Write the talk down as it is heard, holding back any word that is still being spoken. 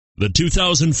The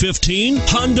 2015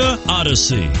 Honda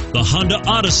Odyssey. The Honda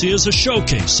Odyssey is a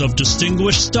showcase of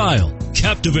distinguished style,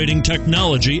 captivating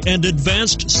technology, and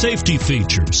advanced safety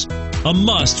features. A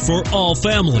must for all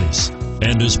families,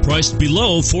 and is priced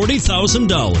below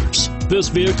 $40,000. This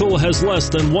vehicle has less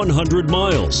than 100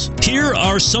 miles. Here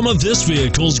are some of this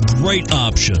vehicle's great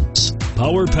options: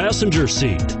 power passenger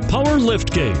seat, power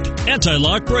liftgate,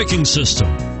 anti-lock braking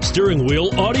system, steering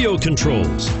wheel audio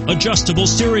controls, adjustable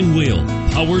steering wheel,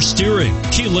 power steering,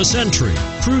 keyless entry,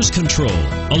 cruise control,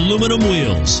 aluminum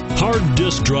wheels, hard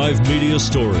disk drive media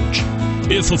storage.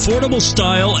 If affordable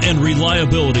style and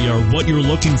reliability are what you're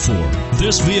looking for,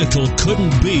 this vehicle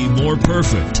couldn't be more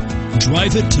perfect.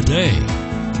 Drive it today.